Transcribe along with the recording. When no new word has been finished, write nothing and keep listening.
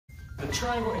The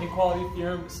Triangle Inequality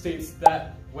Theorem states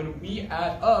that when we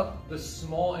add up the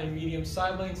small and medium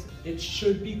side lengths, it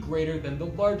should be greater than the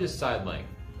largest side length.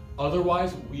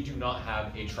 Otherwise, we do not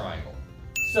have a triangle.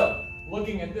 So,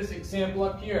 looking at this example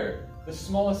up here, the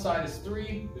smallest side is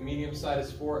 3, the medium side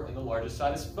is 4, and the largest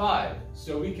side is 5.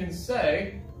 So we can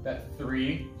say that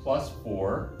 3 plus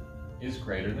 4 is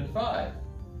greater than 5.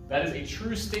 That is a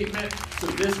true statement, so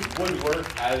this would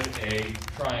work as a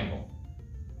triangle.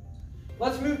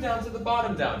 Let's move down to the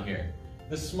bottom down here.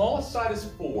 The smallest side is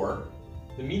 4,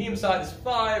 the medium side is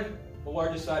 5, the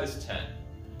largest side is 10.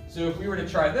 So if we were to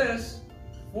try this,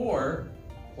 4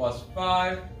 plus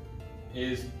 5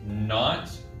 is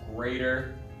not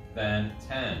greater than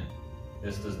 10.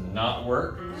 This does not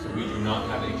work, so we do not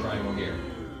have a triangle here.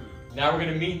 Now we're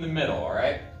going to meet in the middle, all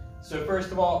right? So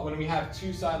first of all, when we have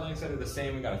two side lengths that are the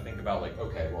same, we got to think about like,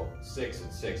 okay, well, 6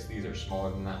 and 6, these are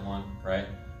smaller than that one, right?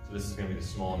 So this is going to be the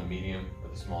small and the medium, or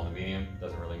the small and the medium.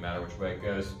 Doesn't really matter which way it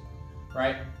goes,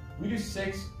 right? We do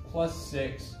 6 plus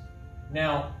 6.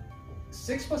 Now,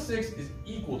 6 plus 6 is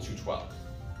equal to 12,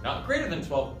 not greater than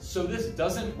 12, so this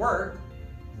doesn't work.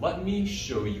 Let me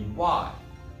show you why.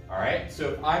 All right,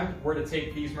 so if I were to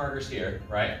take these markers here,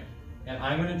 right, and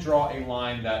I'm going to draw a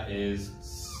line that is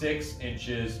 6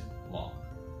 inches long.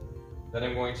 Then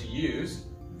I'm going to use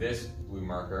this blue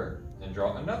marker and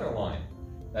draw another line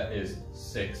that is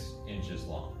 6 inches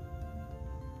long.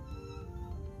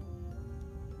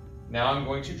 Now I'm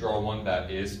going to draw one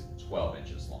that is 12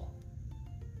 inches long.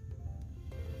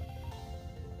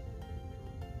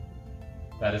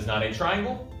 That is not a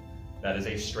triangle, that is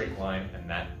a straight line, and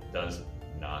that does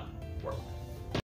not work.